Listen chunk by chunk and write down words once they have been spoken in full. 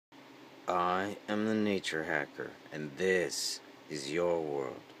I am the nature hacker, and this is your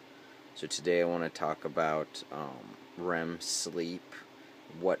world. So today I want to talk about REM sleep.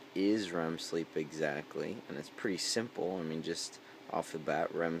 What is REM sleep exactly? And it's pretty simple. I mean, just off the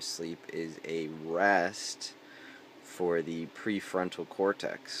bat, REM sleep is a rest for the prefrontal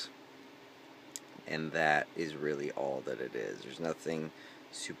cortex. And that is really all that it is. There's nothing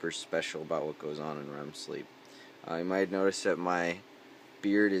super special about what goes on in REM sleep. You might notice that my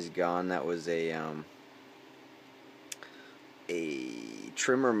beard is gone. That was a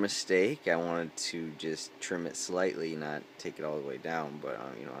trimmer mistake. I wanted to just trim it slightly, not take it all the way down. But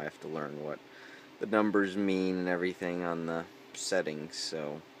I have to learn what the numbers mean and everything on the settings.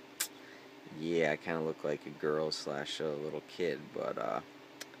 So yeah, I kind of look like a girl slash a little kid. But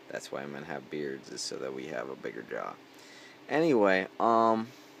that's why I'm gonna have beards, is so that we have a bigger jaw. Anyway,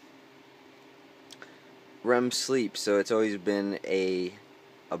 REM sleep. So it's always been a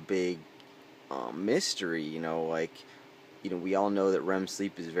big mystery. We all know that REM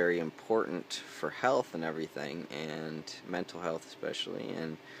sleep is very important for health and everything, and mental health especially.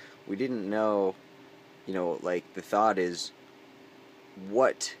 And we didn't know, the thought is,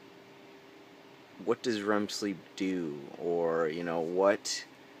 what does REM sleep do, or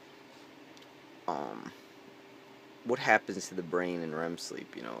what happens to the brain in REM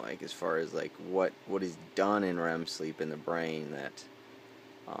sleep? As far as what is done in REM sleep in the brain that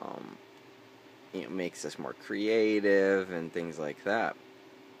makes us more creative and things like that.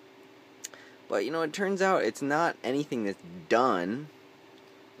 But it turns out it's not anything that's done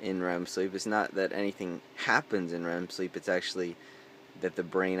in REM sleep. It's not that anything happens in REM sleep. It's actually that the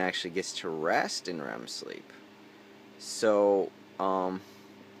brain actually gets to rest in REM sleep. So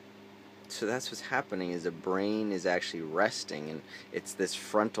that's what's happening, is the brain is actually resting, and it's this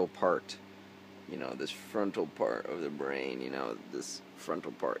frontal part, this frontal part of the brain, this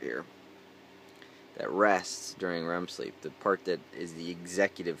frontal part here, that rests during REM sleep, the part that is the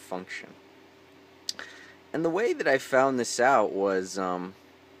executive function. And the way that I found this out was,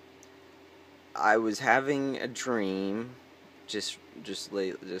 I was having a dream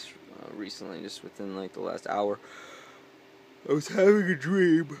recently, just within the last hour. I was having a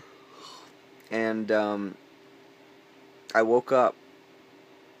dream, and I woke up,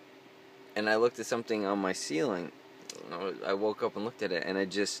 and I looked at something on my ceiling. I woke up and looked at it, and it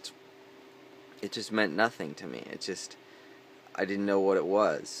just meant nothing to me. I didn't know what it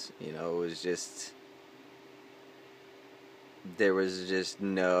was. It was just, there was just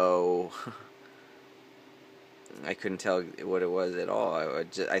no, I couldn't tell what it was at all.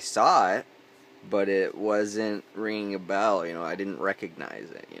 I saw it, but it wasn't ringing a bell. I didn't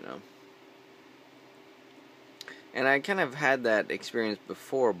recognize it. And I kind of had that experience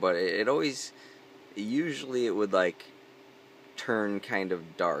before, but usually it would turn kind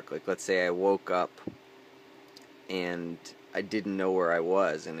of dark. Let's say I woke up and I didn't know where I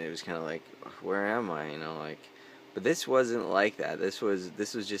was, and it was kind of where am I? But this wasn't like that. This was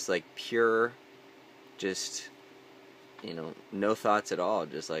just pure, just no thoughts at all.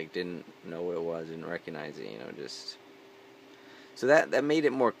 Just didn't know what it was, didn't recognize it. Just. So that made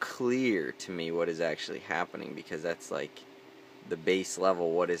it more clear to me what is actually happening, because that's the base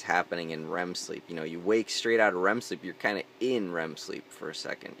level, what is happening in REM sleep. You wake straight out of REM sleep, you're kind of in REM sleep for a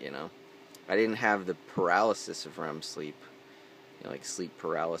second, I didn't have the paralysis of REM sleep, sleep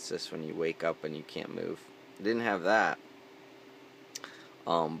paralysis when you wake up and you can't move. I didn't have that.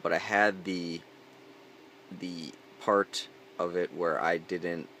 But I had the part of it where I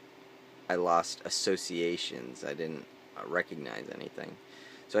lost associations. I didn't recognize anything.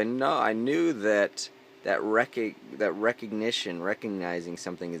 So I knew that recognition, recognizing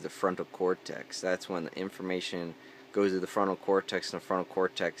something, is the frontal cortex. That's when the information goes to the frontal cortex, and the frontal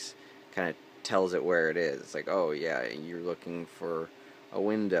cortex kind of tells it where it is. It's oh yeah, you're looking for a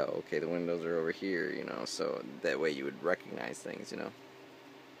window. Okay, the windows are over here, so that way you would recognize things,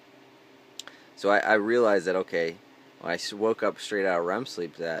 So I realized that, okay, when I woke up straight out of REM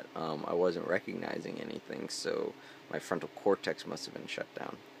sleep, that I wasn't recognizing anything, so my frontal cortex must have been shut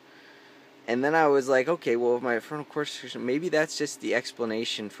down. And then I was okay, well, if my frontal cortex, maybe that's just the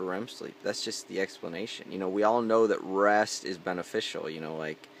explanation for REM sleep. That's just the explanation. We all know that rest is beneficial.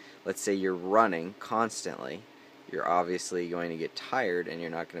 Let's say you're running constantly. You're obviously going to get tired, and you're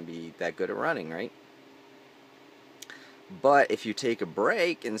not going to be that good at running, right? But if you take a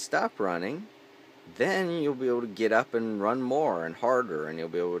break and stop running, then you'll be able to get up and run more and harder, and you'll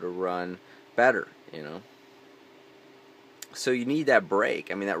be able to run better, So you need that break.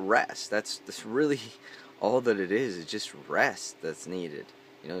 That rest. That's really all that it is. It's just rest that's needed.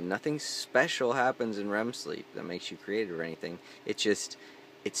 Nothing special happens in REM sleep that makes you creative or anything. It's just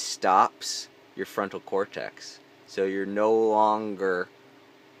it stops your frontal cortex. So you're no longer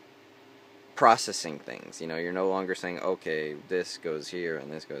processing things. You're no longer saying, okay, this goes here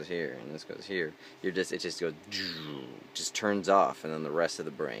and this goes here and this goes here. It just goes, just turns off, and then the rest of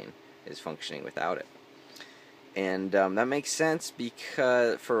the brain is functioning without it. And that makes sense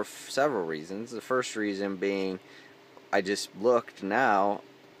because for several reasons. The first reason being, I just looked now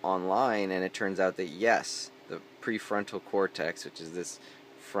online, and it turns out that yes, the prefrontal cortex, which is this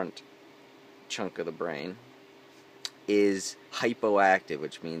front chunk of the brain, is hypoactive,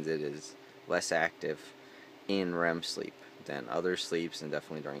 which means it is less active in REM sleep than other sleeps, and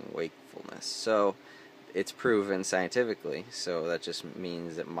definitely during wakefulness. So it's proven scientifically, so that just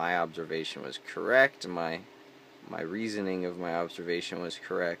means that my observation was correct, my reasoning of my observation was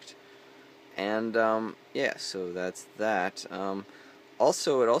correct. And yeah, so that's that.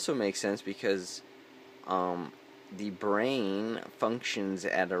 Also, it also makes sense because the brain functions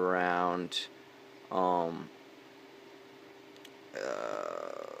at around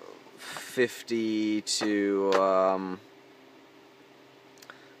 50 to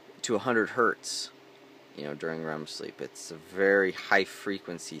 100 hertz, during REM sleep. It's a very high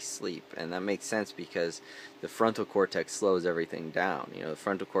frequency sleep, and that makes sense because the frontal cortex slows everything down. The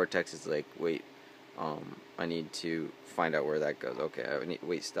frontal cortex is like, wait, I need to find out where that goes. Okay,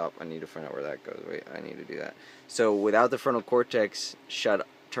 wait, stop. I need to find out where that goes. Wait, I need to do that. So without the frontal cortex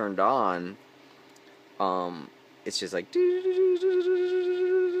turned on, it's just like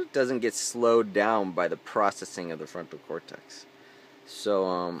doesn't get slowed down by the processing of the frontal cortex.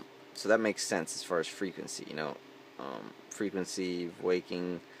 So that makes sense as far as frequency. Frequency of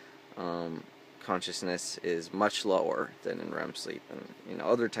waking consciousness is much lower than in REM sleep, and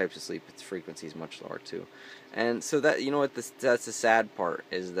other types of sleep, its frequency is much lower too. And so that that's the sad part,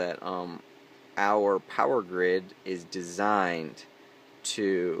 is that our power grid is designed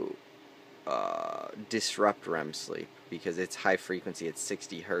to disrupt REM sleep because it's high frequency, it's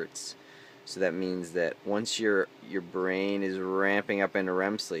 60 hertz. So that means that once your brain is ramping up into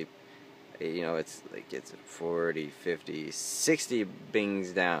REM sleep, it's like it's 40, 50, 60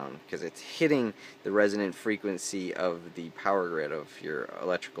 bings down because it's hitting the resonant frequency of the power grid of your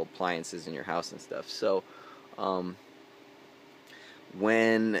electrical appliances in your house and stuff. So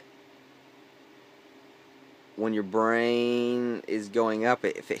when your brain is going up,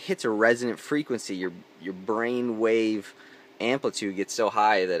 if it hits a resonant frequency, your brain wave amplitude gets so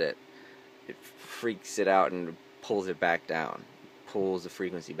high that it freaks it out and pulls it back down, pulls the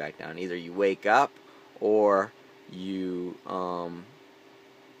frequency back down. Either you wake up or you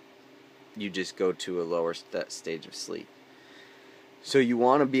just go to a lower stage of sleep. So you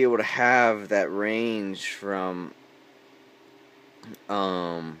want to be able to have that range from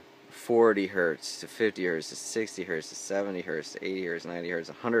 40 hertz to 50 hertz to 60 hertz to 70 hertz to 80 hertz, 90 hertz,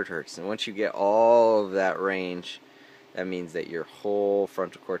 100 hertz. And once you get all of that range, that means that your whole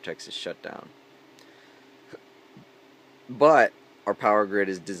frontal cortex is shut down. But our power grid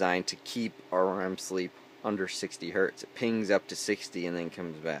is designed to keep our REM sleep under 60 hertz. It pings up to 60 and then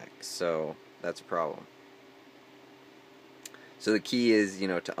comes back. So that's a problem. So the key is, to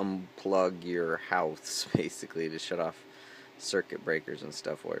unplug your house, basically, to shut off circuit breakers and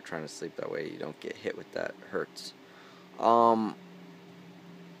stuff while you're trying to sleep. That way you don't get hit with that hertz. And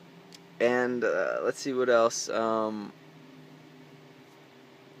let's see what else.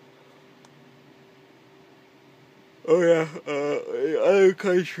 Other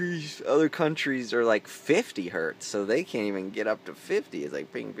countries are like 50 hertz, so they can't even get up to 50. It's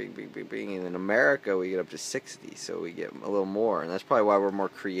like ping, ping, ping, ping, ping. And in America, we get up to 60, so we get a little more. And that's probably why we're more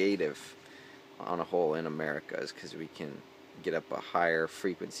creative on a whole in America, is because we can get up a higher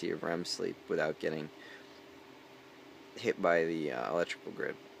frequency of REM sleep without getting hit by the electrical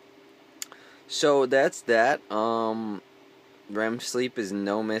grid. So that's that. REM sleep is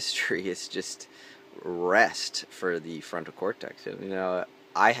no mystery. It's just rest for the frontal cortex.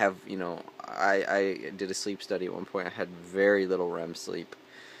 I have, I did a sleep study at one point. I had very little REM sleep,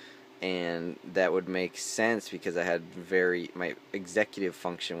 and that would make sense because I had my executive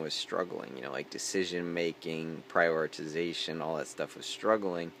function was struggling, like decision making, prioritization, all that stuff was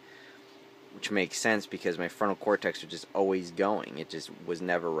struggling, which makes sense because my frontal cortex was just always going. It just was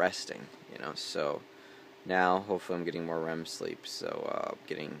never resting, so now hopefully I'm getting more REM sleep, so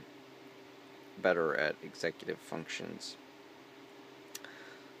getting better at executive functions.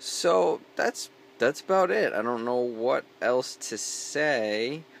 So that's about it. I don't know what else to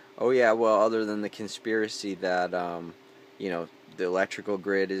say. Oh yeah, well, other than the conspiracy that the electrical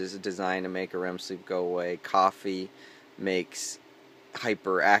grid is designed to make a REM sleep go away. Coffee makes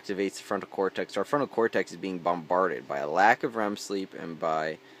hyper activates the frontal cortex. Our frontal cortex is being bombarded by a lack of REM sleep and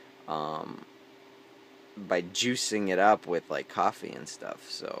by juicing it up with like coffee and stuff.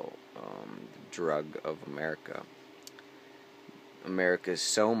 So the drug of America's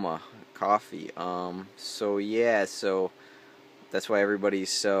Soma, coffee. So yeah, so that's why everybody's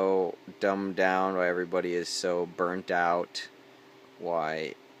so dumbed down, why everybody is so burnt out,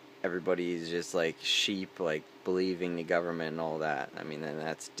 why everybody's just like sheep, like believing the government and all that. I mean, then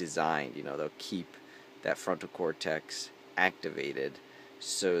that's designed, they'll keep that frontal cortex activated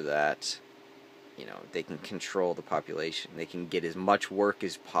so that, they can control the population. They can get as much work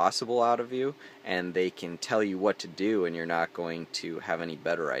as possible out of you, and they can tell you what to do, and you're not going to have any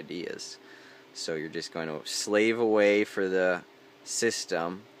better ideas. So you're just going to slave away for the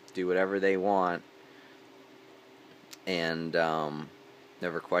system, do whatever they want, and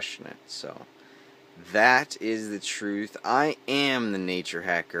never question it. So that is the truth. I am the nature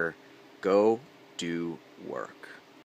hacker. Go do work.